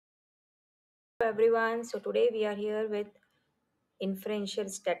Everyone. So today we are here with inferential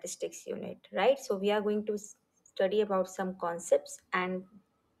statistics unit, right? So we are going to study about some concepts and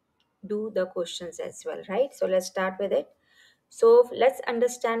do the questions as well, right? So let's start with it. So let's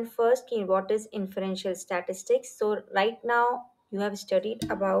understand first what is inferential statistics. So right now you have studied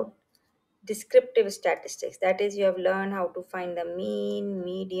about descriptive statistics. That is, you have learned how to find the mean,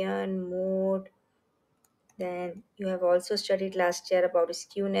 median, mode. Then you have also studied last year about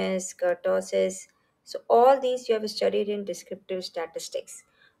skewness, kurtosis. So all these you have studied in descriptive statistics.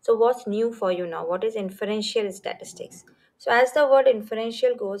 So what's new for you now? What is inferential statistics? So as the word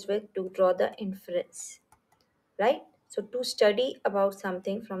inferential goes with to draw the inference, right? So to study about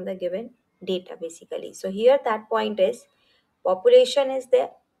something from the given data basically. So here that point is population is there,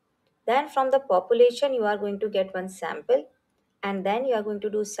 then from the population, you are going to get one sample and then you are going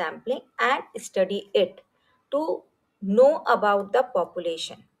to do sampling and study it to know about the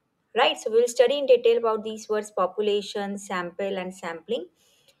population. Right? So we will study in detail about these words population, sample, and sampling,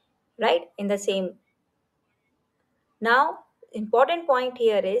 right? In the same. Now, important point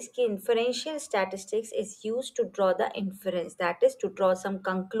here is that inferential statistics is used to draw the inference, that is to draw some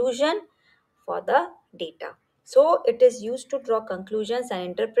conclusion for the data. So it is used to draw conclusions and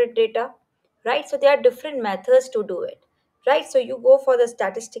interpret data, right? So there are different methods to do it, right? So you go for the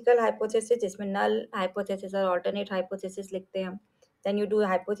statistical hypothesis, जिसमें null hypothesis or alternate hypothesis लिखते हैं हम. Then you do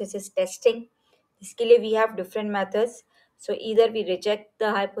hypothesis testing. इसके लिए we have different methods. So either we reject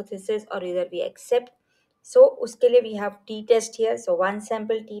the hypothesis or either we accept. So उसके लिए we have t test here. So one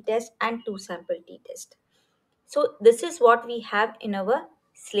sample t test and two sample t test. So this is what we have in our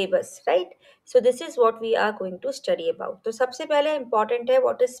syllabus, right? So this is what we are going to study about. तो सबसे पहले important है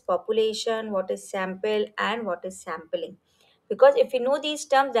what is population, what is sample and what is sampling. Because if we know these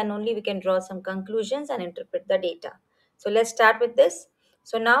terms, then only we can draw some conclusions and interpret the data. So let's start with this.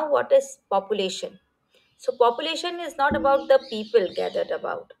 So now what is population? So population is not about the people gathered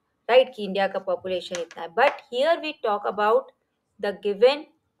about, right? कि India का population इतना है. But here we talk about the given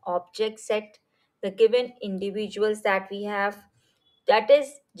object set, the given individuals that we have, that is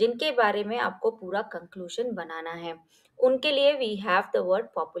जिनके बारे में आपको पूरा conclusion बनाना है. उनके लिए we have the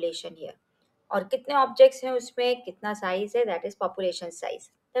word population here. और कितने objects हैं उसमें, कितना size है, that is population size.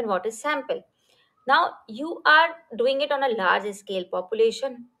 Then what is sample? Now you are doing it on a large scale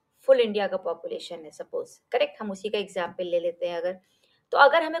population. Full India का पॉपुलेशन है सपोज, करेक्ट. हम उसी का एग्जाम्पल ले लेते हैं. अगर तो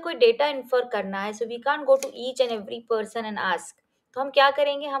अगर हमें कोई डेटा इन्फर करना है, so we can't go to each and every person and ask. तो हम क्या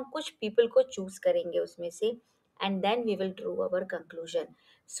करेंगे, हम कुछ पीपल को चूज करेंगे उसमें से and then we will Drew our conclusion.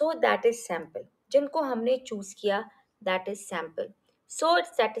 So that is sample. जिनको हमने चूज किया that is sample. So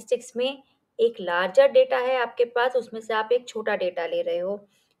statistics में एक लार्जर डेटा है आपके पास, उसमें से आप एक छोटा डेटा ले रहे हो.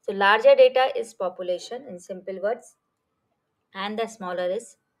 So larger data is population in simple words and the smaller is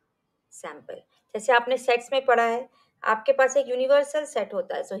sample. जैसे आपने सेट्स में पढ़ा है, आपके पास एक यूनिवर्सल सेट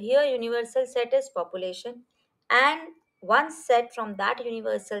होता है. So here universal set is population and one set from that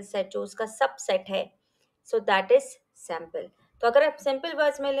universal set जो उसका सबसेट है, so that is sample. तो अगर आप simple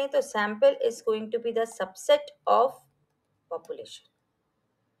words में लें तो sample is going to be the subset of population.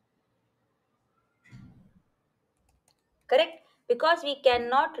 Correct? Because we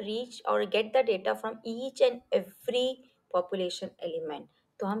cannot reach or get the data from each and every population element.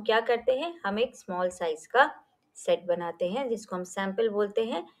 तो हम क्या करते हैं, हम एक स्मॉल साइज का सेट बनाते हैं जिसको हम सैंपल बोलते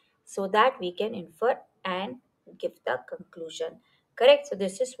हैं, so that we can infer and give the conclusion. Correct? So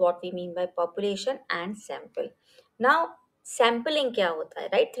this is what we mean by population and sample. Now sampling क्या होता है,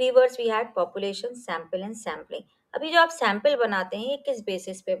 right? Three words we had, population, sample and sampling. अभी जो आप sample बनाते हैं ये किस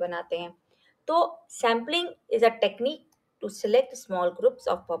बेसिस पे बनाते हैं? तो sampling is a technique to select small groups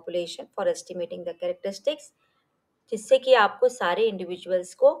of population for estimating the characteristics, जिससे कि आपको सारे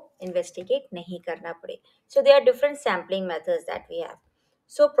इंडिविजुअल्स को इन्वेस्टिगेट नहीं करना पड़े. सो they are different sampling methods that we have.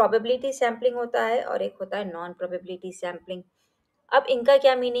 So probability sampling होता है और एक होता है नॉन प्रोबेबिलिटी सैम्पलिंग. अब इनका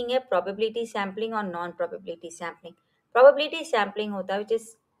क्या मीनिंग है, प्रोबेबिलिटी सैम्पलिंग और non probability sampling? Probability sampling होता है which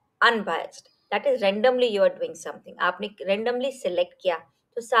is unbiased, that is randomly you are doing something. आपने रेंडमली सिलेक्ट किया,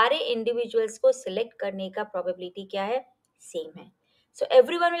 तो सारे इंडिविजुअल्स को सिलेक्ट करने का प्रोबेबिलिटी क्या है, सेम है. So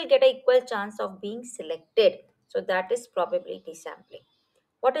everyone will get an equal chance of being selected. So that is probability sampling.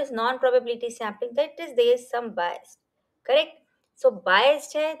 What is non-probability sampling? That is there is some bias. Correct? So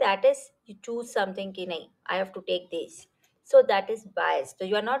biased है, that is you choose something कि नहीं, I have to take this. So that is biased.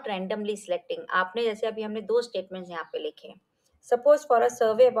 So you are not randomly selecting. आपने जैसे अभी हमने दो statements यहाँ पे लिखे हैं. Suppose for a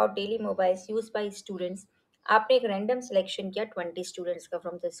survey about daily mobiles used by students, आपने एक random selection किया 20 students का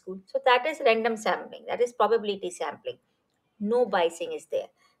from the school. So that is random sampling. That is probability sampling. No biasing is there.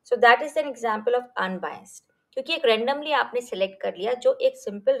 So that is an example of unbiased. क्योंकि एक randomly आपने select कर लिया जो एक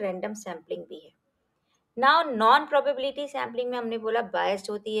सिंपल रैंडम सैम्पलिंग भी है। नाउ नॉन प्रोबेबिलिटी सैम्पलिंग में हमने बोला बायस्ड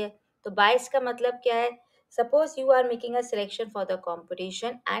होती है। तो बायस का मतलब क्या है? Suppose you are making a selection for the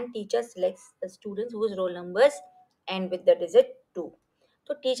competition and teacher selects the students whose roll numbers and with the digit 2।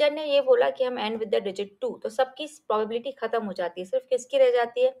 तो टीचर ने ये बोला कि हम एंड विद द डिजिट 2, तो सबकी प्रोबेबिलिटी खत्म हो जाती है, सिर्फ किसकी रह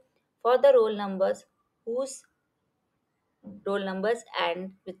जाती है? For the roll numbers whose roll numbers end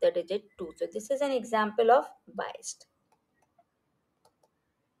with the digit 2. So this is an example of biased.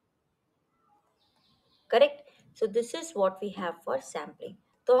 Correct? So this is what we have for sampling.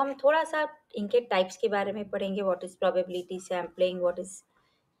 तो हम थोड़ा सा इनके टाइप्स के बारे में पढ़ेंगे. What is probability sampling, what is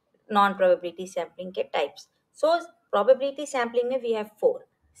non probability sampling के types. So probability sampling में we have four: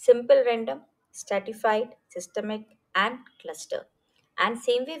 simple random, stratified, systemic and cluster. And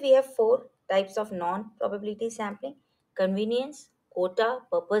same way we have four types of non probability sampling: convenience, quota,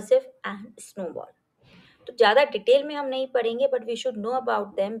 purposive and snowball. तो ज़्यादा detail में हम नहीं पढ़ेंगे, but we should know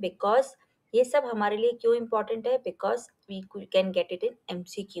about them because ये सब हमारे लिए क्यों इम्पोर्टेंट है? Because we can get it in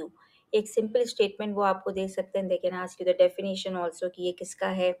MCQ. एक सिंपल स्टेटमेंट वो आपको दे सकते हैं, they can ask you the definition also कि ये किसका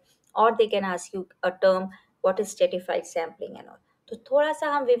है, और they can ask you a term what is stratified sampling and all. तो थोड़ा सा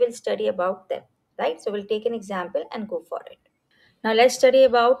हम we will study about them, right? So will take an example and go for it. Now let's study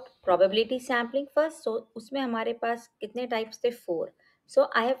about probability sampling first. So उसमें हमारे पास कितने types थे? Four. So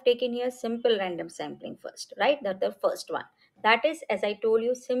I have taken here simple random sampling first, right? That's the first one. That is, as I told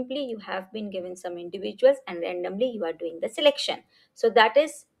you, simply you have been given some individuals and randomly you are doing the selection. So that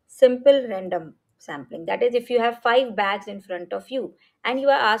is simple random sampling. That is, if you have five bags in front of you and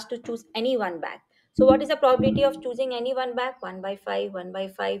you are asked to choose any one bag. So what is the probability of choosing any one bag? 1 by 5, 1 by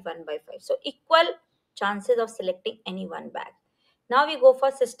 5, 1 by 5. So equal chances of selecting any one bag. Now we go for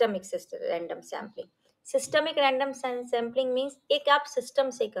systemic random sampling. Systemic random sampling means एक आप system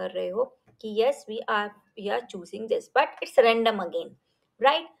से कर रहे हो कि yes we are choosing this but it's random again,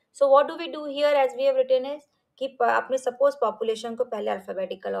 right? So what do we do here as we have written is कि आपने suppose population को पहले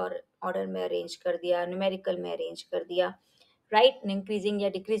alphabetical और order में arrange कर दिया, numerical में arrange कर दिया, right? Increasing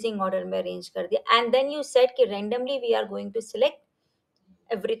या decreasing order में arrange कर दिया, and then you said कि randomly we are going to select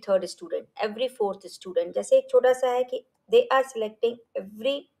every third student, every fourth student. जैसे एक छोटा सा है कि they are selecting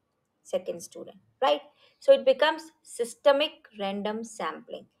every second student, right? So it becomes systemic random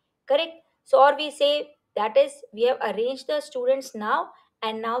sampling, correct? So or we say that is we have arranged the students now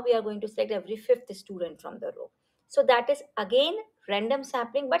and now we are going to select every fifth student from the row. So that is again random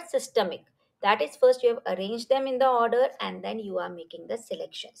sampling but systemic. That is first you have arranged them in the order and then you are making the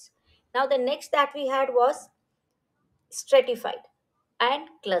selections. Now the next that we had was stratified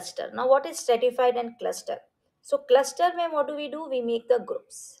and cluster. Now what is stratified and cluster? So cluster mein what do? We make the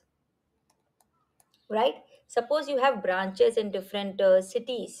groups, right? Suppose you have branches in different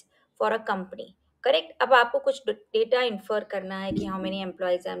cities for a company, correct? अब आपको कुछ data infer करना है कि how many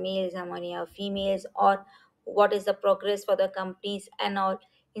employees are males, how many are females, or what is the progress for the companies and all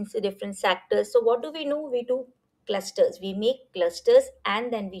in different sectors. So what do? We do clusters. We make clusters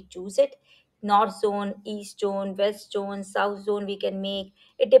and then we choose it. North zone, east zone, west zone, south zone we can make.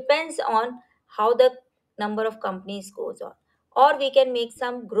 It depends on how the number of companies goes on, or we can make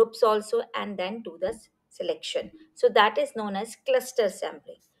some groups also and then do the selection. So that is known as cluster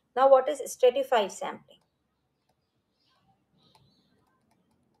sampling. Now what is stratified sampling?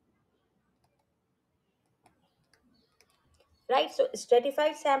 Right? So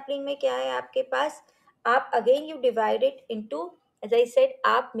stratified sampling में क्या है आपके पास? आप again you divide it into, as I said,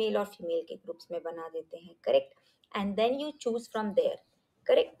 आप mail और female के groups में बना देते हैं, correct? And then you choose from there,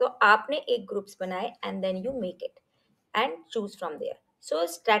 correct? तो आपने एक ग्रुप्स बनाए and then you make it and choose from there. So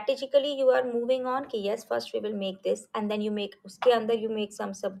strategically you are moving on कि yes first we will make this and then you make उसके अंदर you make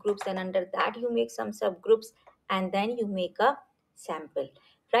some subgroups and under that you make some subgroups and then you make a sample,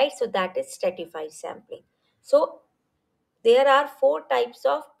 right? So that is stratified sampling. So there are four types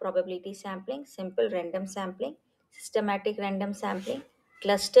of probability sampling: simple random sampling, systematic random sampling,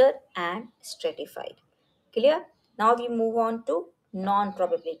 cluster, and stratified. Clear? Now we move on to non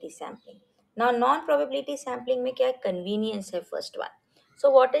probability sampling. Now, non probability sampling में क्या है? Convenience है first one. So,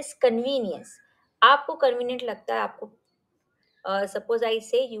 what is convenience? आपको convenient लगता है, आपको suppose I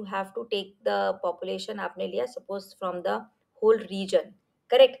say you have to take the population आपने लिया suppose from the whole region,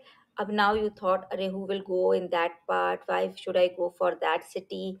 correct? अब now you thought अरे who will go in that part, why should I go for that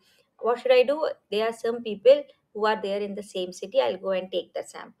city, what should I do? There are some people who are there in the same city, I'll go and take the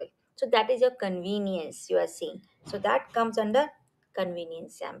sample. So that is your convenience you are seeing. So that comes under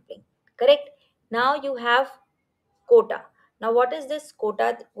convenience sampling, correct? Now you have quota. Now what is this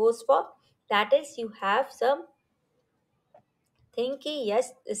quota goes for? That is you have some think कि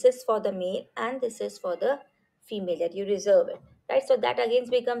yes this is for the male and this is for the female, that you reserve it, right? So that again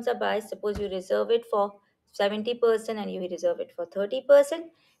becomes a bias. Suppose you reserve it for 70% and you reserve it for 30%.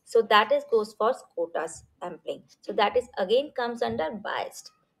 So that is goes for quota sampling. So that is again comes under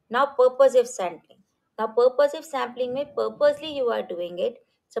biased. Now purposive sampling. Now purposive sampling में purposely you are doing it.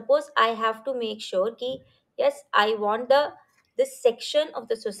 Suppose I have to make sure कि yes, I want the this section of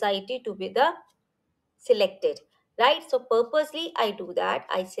the society to be the selected, right? So purposely I do that,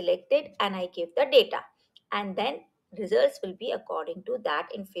 I select it and I give the data, and then results will be according to that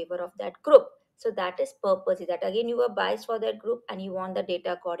in favor of that group. So that is purposely, that again you were biased for that group and you want the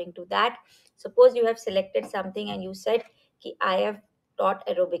data according to that. Suppose you have selected something and you said ki I have taught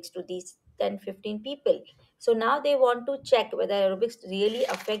aerobics to these 10 15 people, so now they want to check whether aerobics really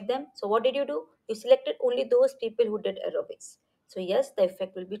affect them. So what did you do? You selected only those people who did aerobics. So yes, the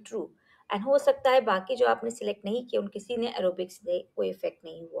effect will be true. And हो सकता है बाकी जो आपने select नहीं किए उन किसी ने एरोबिक्स दे कोई इफेक्ट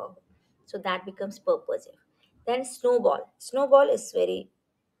नहीं हुआ हो. So that becomes purposive. Then snowball. Snowball is very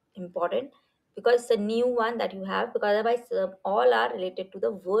important because it's a new one that you have, because otherwise all are related to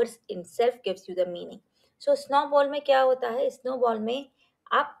the words itself gives you the meaning. So snowball में क्या होता है? Snowball में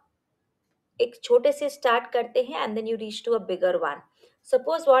आप एक छोटे से start करते हैं and then you reach to a bigger one.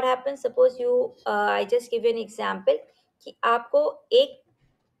 Suppose what happen, suppose you I just give you an example कि आपको एक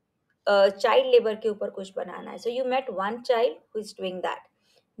चाइल्ड लेबर के ऊपर कुछ बनाना है. So you met one child who is doing that.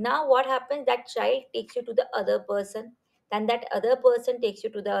 Now what happens, that child takes you to the other person, then that other person takes you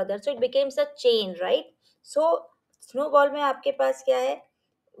to the other, so it becomes a chain, right? So snowball में आपके पास क्या है?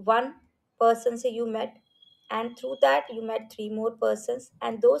 One person से you met, and through that you met three more persons,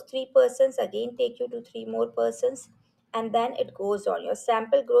 and those three persons again take you to three more persons, and then it goes on, your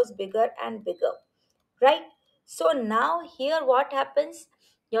sample grows bigger and bigger, right? So now here what happens,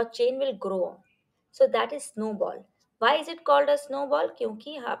 your chain will grow. So that is snowball. Why is it called a snowball?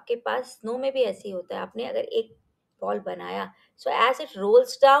 क्योंकि आपके पास snow में भी ऐसे ही होता है. आपने अगर एक बॉल बनाया, so as it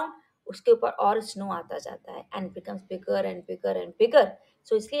rolls down उसके ऊपर और स्नो आता जाता है and becomes bigger and bigger and bigger.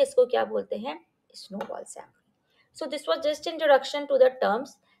 So इसलिए इसको क्या बोलते हैं? Snowball sampling. So this was just introduction to the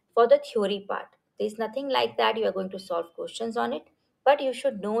terms for the theory part. There is nothing like that you are going to solve questions on it, but you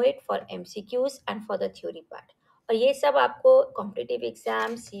should know it for MCQs and for the theory part. और ये सब आपको competitive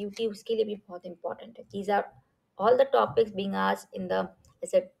exam CUT उसके लिए भी बहुत important है. These are all the topics being asked in the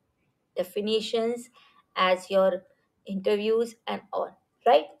as a definitions, as your interviews and all,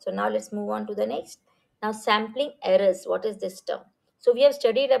 right? So now let's move on to the next. Now sampling errors, what is this term? So we have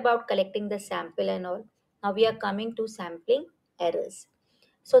studied about collecting the sample and all. Now we are coming to sampling errors.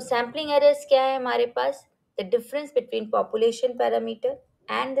 So sampling errors क्या है हमारे पास? The difference between population parameter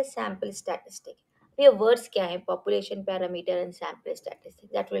and the sample statistic. ये words क्या है? Population parameter and sample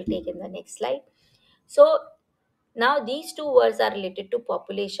statistic. That will take in the next slide. So now these two words are related to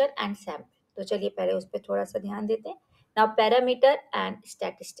population and sample. तो चलिए पहले उस पर थोड़ा सा ध्यान देते हैं. Now parameter and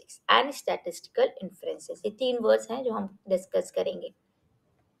statistics and statistical inferences, ये तीन words हैं जो हम discuss करेंगे.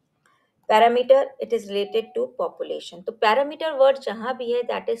 Parameter it is related to population. तो पैरामीटर वर्ड जहां भी है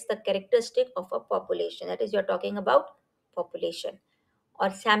that is the characteristic of a population, that is you are talking about population. और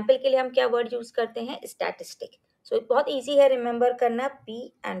सैंपल के लिए हम क्या वर्ड यूज करते हैं? स्टैटिस्टिक. सो बहुत इजी है रिमेंबर करना,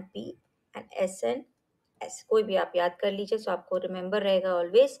 पी एंड एस, कोई भी आप याद कर लीजिए, सो आपको रिमेंबर रहेगा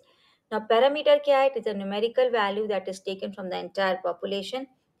ऑलवेज. नाउ पैरामीटर क्या है? It is a numerical value that is taken from the entire population.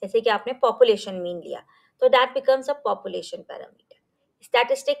 जैसे कि आपने पॉपुलेशन मीन लिया तो that becomes a population parameter.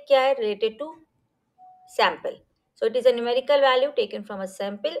 Statistic क्या है? Related to sample. So it is a numerical value taken from a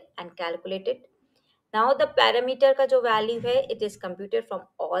sample and calculated. Now the parameter का जो value है, it is computed from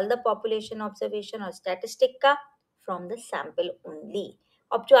all the population observation और statistic का from the sample only.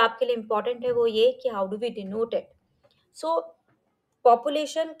 अब जो आपके लिए important है वो ये कि how do we denote it? So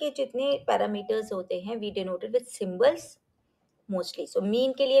population के जितने parameters होते हैं we denote it with symbols mostly. So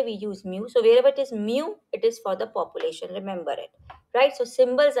mean के लिए we use mu. So wherever it is mu, it is for the population. Remember it, right? So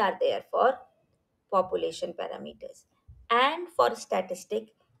symbols are there for population parameters. And for statistic,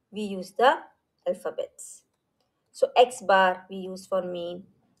 we use the alphabets. So x bar we use for mean,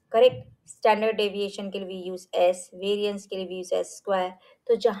 correct? Standard deviation के लिए we use s, variance के लिए we use s square.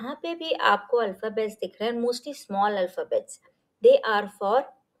 तो जहाँ पे भी आपको alphabets दिख रहे हैं, mostly small alphabets, they are for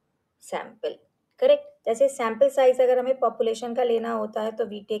sample, correct? जैसे सैम्पल साइज अगर हमें पॉपुलेशन का लेना होता है तो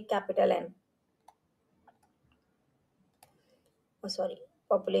we take capital N, sorry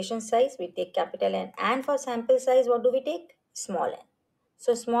population size we take capital N, and for sample size what do we take? Small n.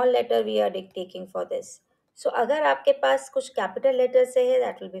 So small letter we are taking for this. So अगर आपके पास कुछ capital letter से है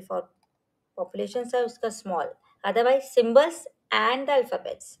that will be for population size उसका small, otherwise symbols and the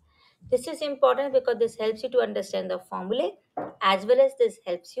alphabets. This is important because this helps you to understand the formulae as well as this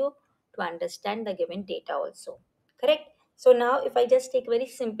helps you to understand the given data also. Correct? So now if I just take very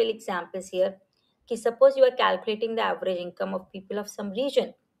simple examples here, कि suppose you are calculating the average income of people of some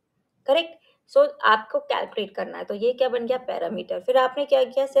region. Correct. सो आपको calculate करना है, तो ये क्या बन गया parameter. फिर आपने क्या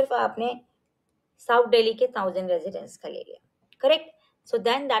किया, सिर्फ आपने साउथ दिल्ली के 1000 रेजिडेंट्स का ले लिया. Correct. So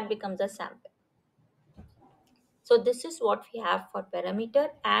then that becomes a sample. So this is what we have for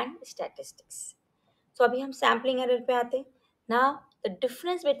parameter and statistics. सो अभी हम सैम्पलिंग एरर पे आते हैं. Now the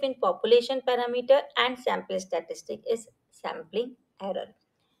difference between population parameter and sample statistic is sampling error.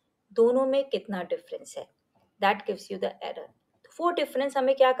 दोनों में कितना difference है, that gives you the error. वो डिफरेंस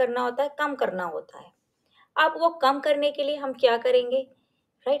हमें क्या करना होता है, कम करना होता है. अब वो कम करने के लिए हम क्या करेंगे,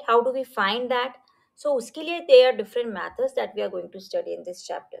 right, how do we find that. सो उसके लिए there are different methods that we are going to study in this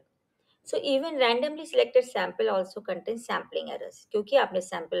chapter. So even randomly selected sample also contain sampling errors, क्योंकि आपने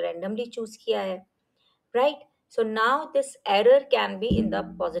सैंपल रैंडमली चूज किया है, right. So now this error can be in the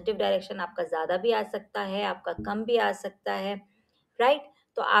positive direction. आपका ज़्यादा भी आ सकता है, आपका कम भी आ सकता है, राइट.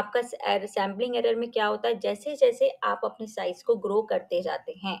 तो आपका सैम्पलिंग एरर में क्या होता है, जैसे जैसे आप अपने साइज को ग्रो करते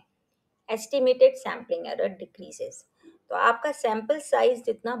जाते हैं, एस्टिमेटेड सैम्पलिंग एरर डिक्रीजेस. तो आपका सैंपल साइज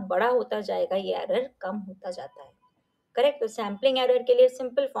जितना बड़ा होता जाएगा, ये एरर कम होता जाता है. करेक्ट. तो सैम्पलिंग एरर के लिए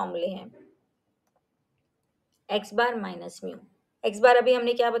सिंपल फॉर्मूले हैं, एक्स बार माइनस म्यू. एक्स बार अभी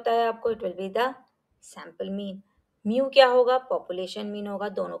हमने क्या बताया आपको, it will be the sample mean. Mu क्या होगा, पॉपुलेशन मीन होगा.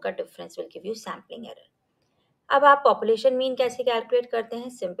 दोनों का difference will give you sampling error. अब आप पॉपुलेशन मीन कैसे कैलकुलेट करते हैं,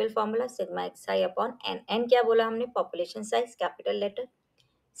 सिंपल फॉर्मूला सिग्मा एक्स आई अपॉन एन. एन क्या बोला हमने, population size capital letter.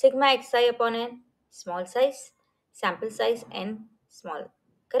 sigma xi upon n small size, sample size n small.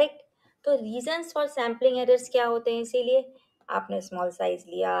 Correct. तो reasons for sampling errors क्या होते हैं, इसीलिए आपने स्मॉल साइज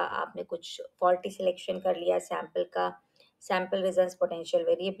लिया, आपने कुछ फॉल्टी सिलेक्शन कर लिया सैम्पल का, सैम्पल रीजंस पोटेंशियल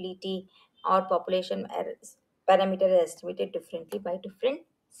वेरिएबिलिटी, और population parameter estimated differently by different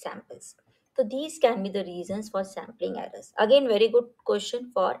samples. तो these can be the reasons for sampling errors. Again very good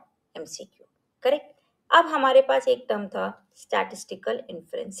question for MCQ. Correct. अब हमारे पास एक टर्म था statistical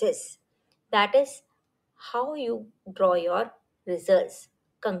inferences, that is how you draw your results,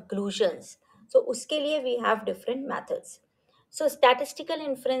 conclusions. सो उसके लिए we have different methods. So statistical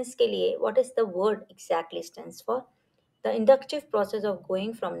inference के लिए what is the word exactly stands for the inductive process of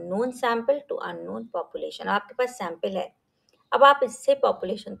going from known sample to unknown population. आपके पास sample है, अब आप इससे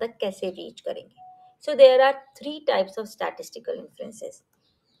population तक कैसे रीच करेंगे. So there are three types of statistical inferences,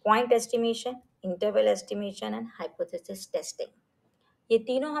 point estimation, interval estimation and hypothesis testing. ये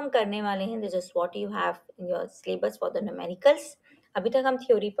तीनों हम करने वाले हैं. This is what you have in your syllabus for the numericals. अभी तक हम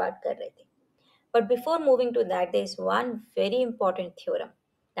थ्योरी पार्ट कर रहे थे, but before moving to that there is one very important theorem,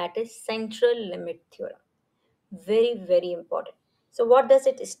 that is central limit theorem. Very very important. So what does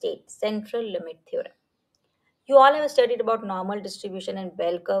it state, central limit theorem. You all have studied about normal distribution and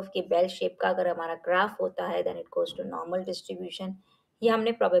bell curve, कि bell shape का अगर हमारा graph होता है then it goes to normal distribution. ये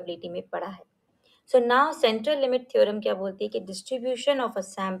हमने probability में पढ़ा है. So now central limit theorem क्या बोलती है कि distribution of a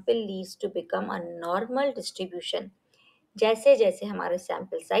sample leads to become a normal distribution जैसे जैसे हमारा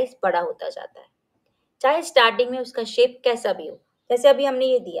sample size बड़ा होता जाता है, चाहे स्टार्टिंग में उसका शेप कैसा भी हो. जैसे अभी हमने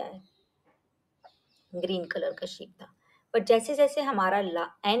ये दिया है, ग्रीन कलर का शेप था, बट जैसे जैसे हमारा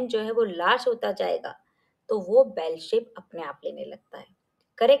एन जो है वो लार्ज होता जाएगा तो वो बेल शेप अपने आप लेने लगता है.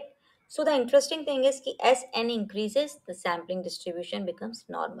 Correct. So the interesting thing is कि S N increases the sampling distribution becomes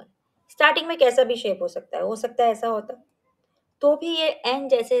normal. Starting में कैसा भी शेप हो सकता है ऐसा होता, तो भी ये एन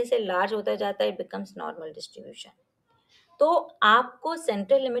जैसे जैसे लार्ज होता जाता है इट बिकम्स नॉर्मल डिस्ट्रीब्यूशन. तो आपको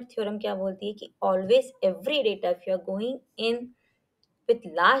सेंट्रल लिमिट थ्योरम क्या बोलती है कि always every data if you are going in with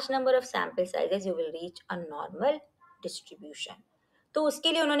large number of sample sizes you will reach a normal distribution. तो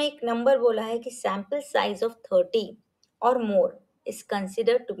उसके लिए उन्होंने एक नंबर बोला है कि sample size of 30 or more is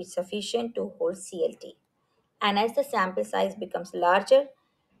considered to be sufficient to hold CLT. And as the sample size becomes larger,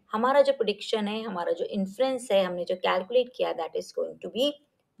 हमारा जो prediction है, हमारा जो inference है, हमने जो calculate किया, that is going to be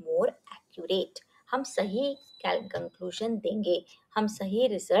more accurate. हम सही conclusion देंगे, हम सही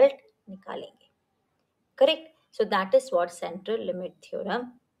result निकालेंगे. Correct. So that is what central limit theorem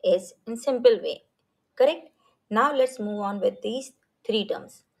is in simple way. Correct. Now let's move on with these three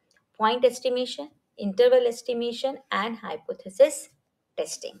terms: point estimation, interval estimation, and hypothesis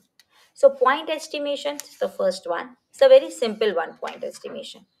testing. So point estimation is the first one. It's a very simple one, point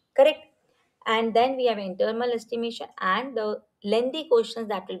estimation. Correct. And then we have internal estimation and the lengthy questions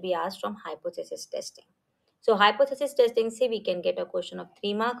that will be asked from hypothesis testing. So hypothesis testing, say we can get a question of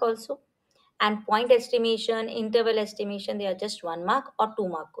 3 mark also, and point estimation, interval estimation, they are just 1 mark or 2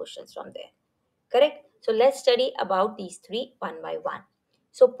 mark questions from there. Correct. So let's study about these three one by one.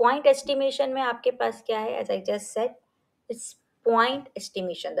 So point estimation में आपके पास क्या है, as I just said, it's point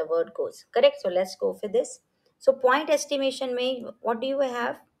estimation the word goes. Correct? So let's go for this. So point estimation में what do you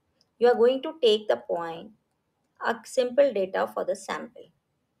have? You are going to take the point, a simple data for the sample.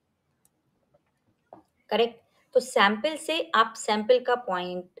 Correct. तो sample से आप sample का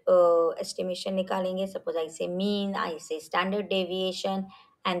point estimation निकालेंगे. Suppose I से mean, आई से standard deviation,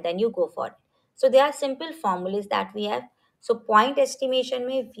 and then you go for it. So they are simple formulas that we have. So point estimation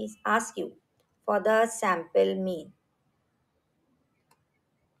में we ask you for the sample mean,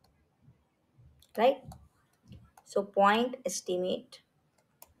 right. So point estimate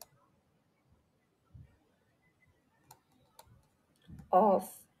of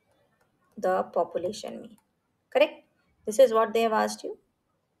the population mean. Correct? This is what they have asked you.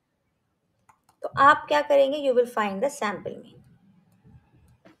 तो आप क्या करेंगे? You will find the sample mean.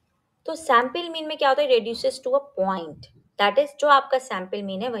 तो sample mean में क्या होता है? Reduces to a point. That is जो आपका सैंपल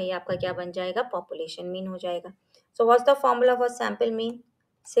मीन है वही आपका क्या बन जाएगा? पॉपुलेशन मीन हो जाएगा. So what's the formula for sample mean?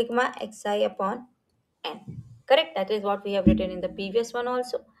 Sigma x I upon N. Correct. That is what we have written in the previous one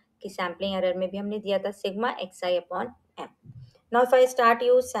also, कि सैम्पलिंग एरर में भी हमने दिया था sigma x I upon N. Now if I start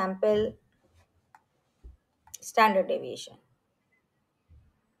use sample standard deviation,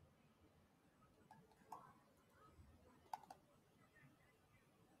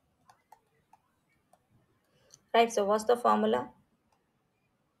 right? So what's the formula?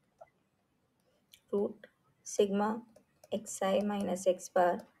 Root sigma xi minus x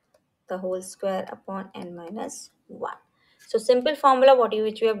bar the whole square upon n minus 1. So simple formula what you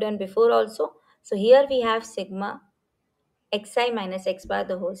which we have done before also. So here we have sigma xi minus x bar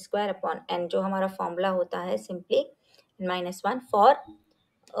the whole square upon n, जो हमारा formula होता है simply n minus 1 for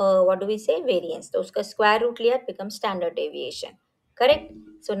what do we say, variance. तो उसका square root लिया, it becomes standard deviation. Correct?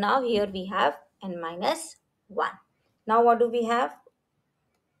 So now here we have n minus 1. Now what do we have?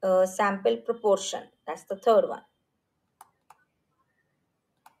 Sample proportion. That's the third one.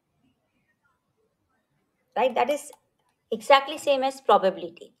 Right? That is exactly same as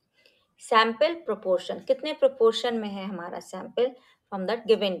probability. Sample proportion, कितने proportion में है हमारा sample from that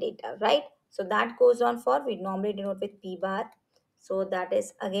given data, right. So that goes on for, we normally denote with P bar. So that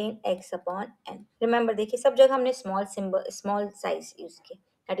is again x upon N. Remember देखिए सब जगह हमने small symbol, small size use किया.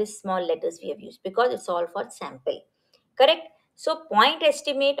 That is small letters we have used because it's all for sample. Correct. So point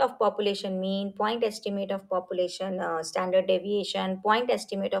estimate of population mean, point estimate of population standard deviation, point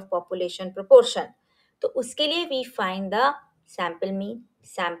estimate of population proportion. तो उसके लिए we find the sample mean,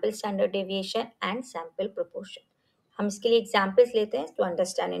 sample standard deviation and sample proportion. हम इसके लिए examples लेते हैं to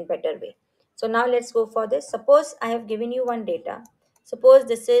understand in better way. So now let's go for this. Suppose I have given you one data. Suppose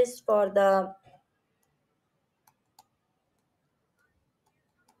this is for the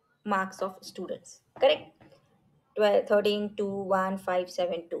marks of students. Correct? 12, 13, 2, 1, 5,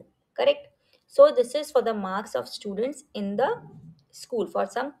 7, 2. Correct? So this is for the marks of students in the school for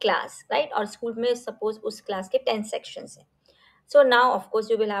some class, right? Or school में suppose उस class के 10 sections हैं. So now of course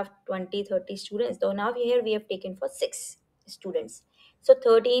you will have 20, 30 students. So now here we have taken for 6 students. So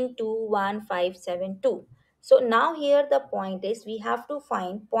 13, 2, 1, 5, 7, 2. So now here the point is we have to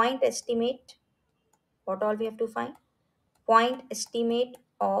find point estimate. What all we have to find? Point estimate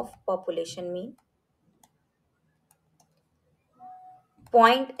of population mean,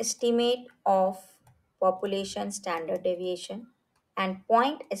 point estimate of population standard deviation, and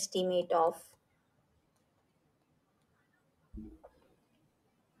point estimate of,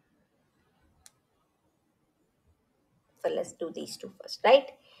 so let's do these two first,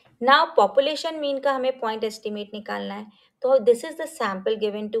 right? Now population mean का हमें point estimate निकालना है. तो this is the sample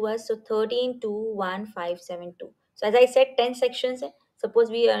given to us. So 13, 2, 1, 5, 7, 2. So as I said 10 sections है.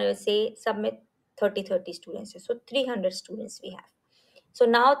 Suppose we say submit 30 students है. So 300 students we have. So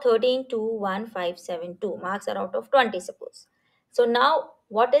now 13, 2, 1, 5, 7, 2 marks are out of 20 suppose. So now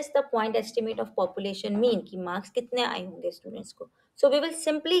what is the point estimate of population mean कि marks कितने आए होंगे students को. So we will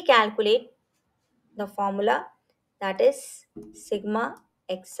simply calculate the formula, that is sigma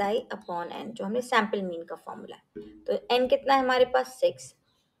xi upon n, जो हमने sample mean का formula है. तो n कितना है हमारे पास 6.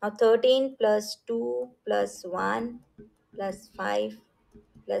 Now 13 plus 2 plus 1 plus 5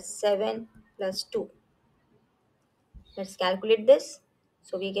 plus 7 plus 2. Let's calculate this.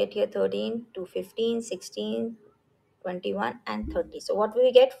 So we get here 13 to 15, 16, 21 and 30. So what will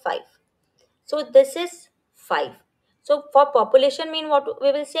we get? 5. So this is 5. So for population mean what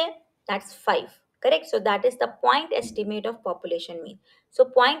we will say? That's 5. Correct? So that is the point estimate of population mean. So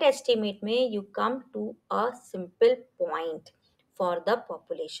point estimate may you come to a simple point for the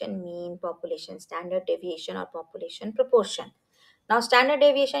population mean, population standard deviation or population proportion. Now standard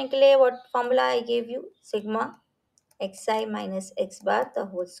deviation के लिए what formula I gave you? Sigma xi minus x bar the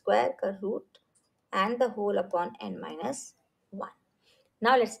whole square का root and the whole upon n minus 1.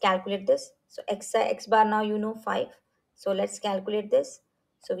 Now let's calculate this. So x bar now you know 5. So let's calculate this.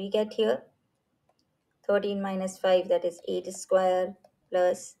 So we get here 13 minus 5, that is 8 square,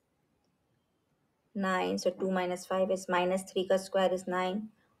 plus 9. So 2 minus 5 is minus 3 ka square is 9.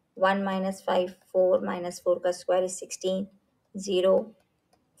 1 minus 5, 4 minus 4 ka square is 16. 0,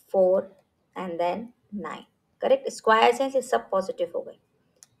 4 and then 9. Correct? Square sense is सब positive हो गई.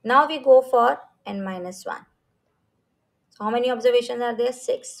 Now we go for n minus 1. So how many observations are there?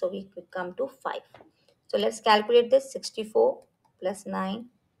 6. So we could come to 5. So let's calculate this. 64 plus 9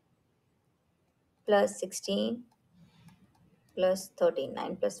 plus 16 plus 13.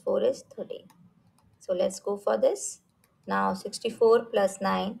 9 plus 4 is 13. So let's go for this. Now 64 plus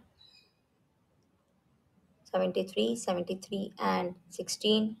 9, 73, 73 and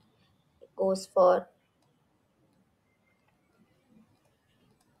 16 goes for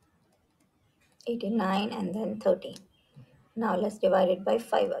 89 and then 13. Now let's divide it by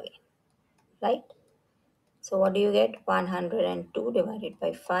 5 again, right? So what do you get? 102 divided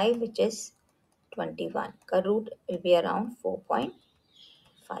by 5, which is 21. Ka root will be around 4.5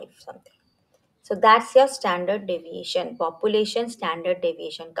 something. So that's your standard deviation, population standard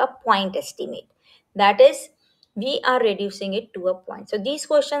deviation ka point estimate. That is, we are reducing it to a point. So these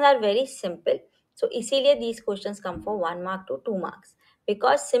questions are very simple. So इसीलिए these questions come for 1 mark to 2 marks.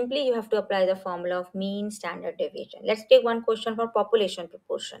 Because simply you have to apply the formula of mean standard deviation. Let's take one question for population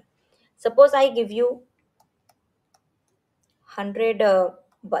proportion. Suppose I give you 100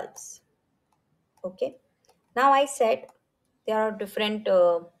 bulbs. Okay. Now I said there are different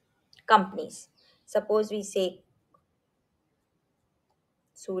companies. Suppose we say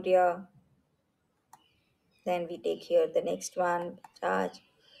Surya, then we take here the next one, charge,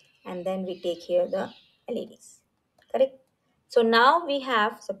 and then we take here the LEDs. Correct? So now we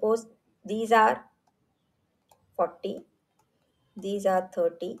have, suppose these are 40, these are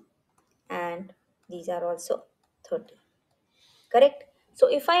 30, and these are also 30. Correct? So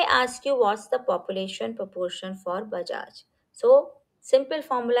if I ask you what's the population proportion for Bajaj, so simple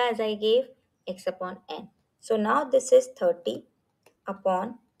formula as I gave, x upon n. So now this is 30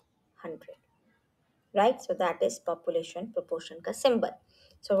 upon 100, right? So that is population proportion ka symbol.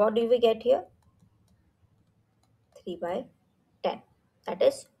 So what do we get here? 3 by 10. That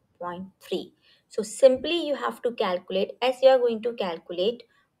is 0.3. So simply you have to calculate as you are going to calculate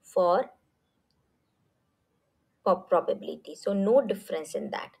for probability. So no difference in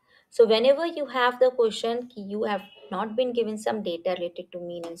that. So whenever you have the question, you have not been given some data related to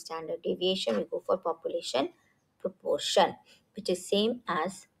mean and standard deviation, we go for population proportion, which is same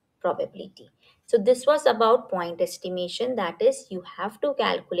as probability. So this was about point estimation. That is, you have to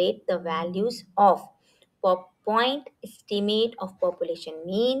calculate the values of point estimate of population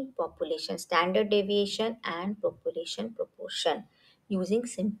mean, population standard deviation, and population proportion using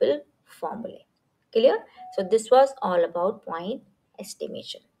simple formulae. Clear? So this was all about point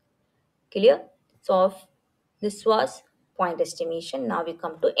estimation. Clear? So this was point estimation. Now we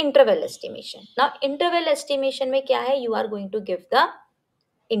come to interval estimation. Now interval estimation में क्या है? You are going to give the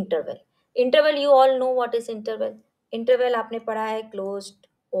interval. Interval, you all know what is interval. Interval आपने पढ़ा है closed,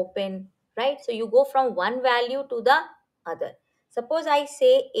 open, right? So you go from one value to the other. Suppose I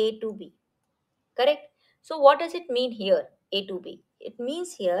say A to B. Correct? So what does it mean here, A to B? It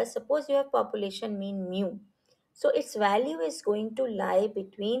means here, suppose you have population mean mu. So its value is going to lie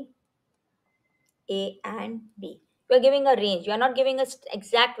between A and B. We are giving a range. You are not giving us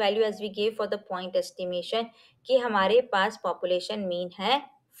exact value as we gave for the point estimation कि हमारे पास population mean है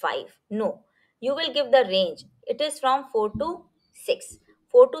 5. No. You will give the range. It is from 4 to 6.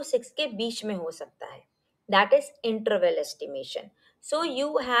 4 to 6 के बीच में हो सकता है. That is interval estimation. So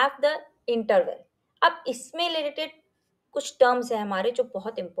you have the interval. अब इसमें related कुछ terms है हमारे जो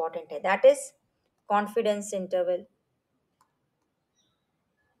बहुत important है. That is confidence interval,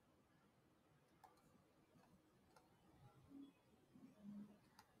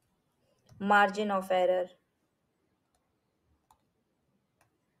 margin of error,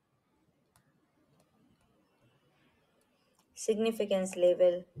 significance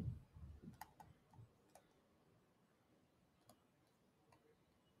level,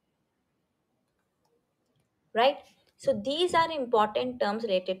 right? So these are important terms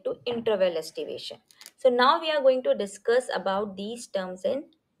related to interval estimation. So now we are going to discuss about these terms in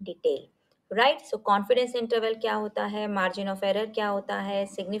detail, right? So confidence interval क्या होता है, margin of error क्या होता है,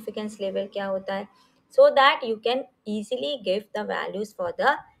 significance level क्या होता है, so that you can easily give the values for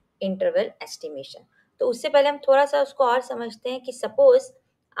the interval estimation. तो उससे पहले हम थोड़ा सा उसको और समझते हैं कि suppose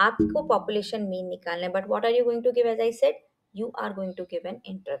आपको population mean निकालना है, but what are you going to give? As I said, you are going to give an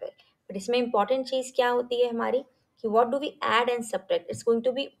interval. But इसमें इंपॉर्टेंट चीज़ क्या होती है हमारी कि what do we add and subtract, it's going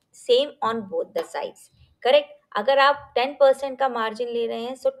to be same on both the sides. Correct, अगर आप 10% का margin ले रहे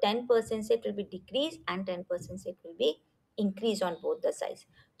हैं, सो 10% से it will be decrease and 10% से it will be increase on both the sides.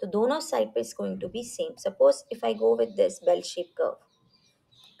 तो दोनों साइड पे is going to be same. Suppose if I go with this bell shape curve,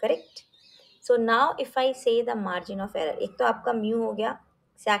 correct. So now if I से the margin of error, एक तो आपका mu हो गया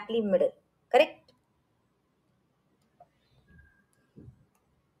exactly middle, correct.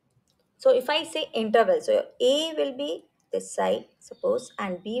 So if I say interval, so A will be this side, suppose,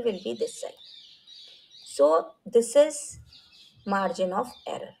 and B will be this side. So this is margin of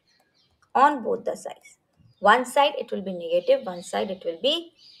error on both the sides. One side it will be negative, one side it will be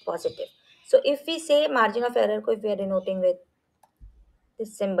positive. So if we say margin of error को if we are denoting with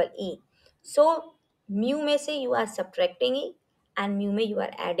this symbol E. So mu में से you are subtracting E and mu में you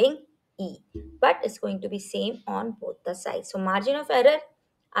are adding E. But it's going to be same on both the sides. So margin of error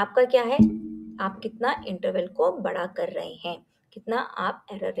आपका क्या है, आप कितना interval को बड़ा कर रहे हैं, कितना आप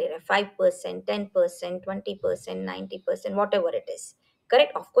एरर ले रहे हैं, 5%, 10%, 20%, 90%, what ever it is.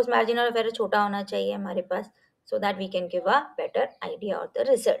 Correct. Of course margin of error छोटा होना चाहिए हमारे पास, so that we can give a better idea of the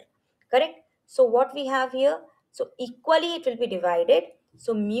result. Correct. So what we have here, so equally it will be divided.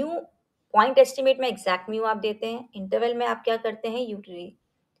 So mu point estimate में exact mu आप देते हैं, interval में आप क्या करते हैं, you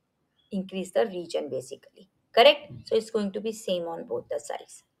increase the region basically. Correct. So it's going to be same on both the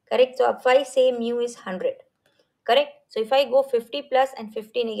sides. Correct. So if I say mu is 100, correct. So if I go 50 plus and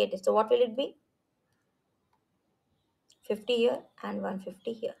 50 negative, so what will it be? 50 here and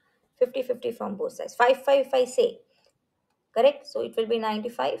 150 here. 50 50 from both sides. 5 5 if I say, correct. So it will be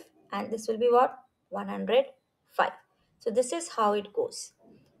 95 and this will be what, 105. So this is how it goes.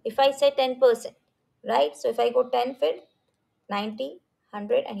 If I say 10%, right, so if I go 10 fit, 90,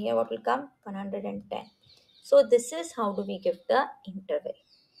 100, and here what will come, 110. So this is how do we give the interval.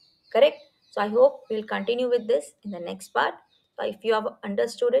 Correct. So I hope we'll continue with this in the next part. If you have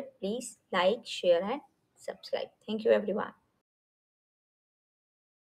understood it, please like, share and subscribe. Thank you everyone.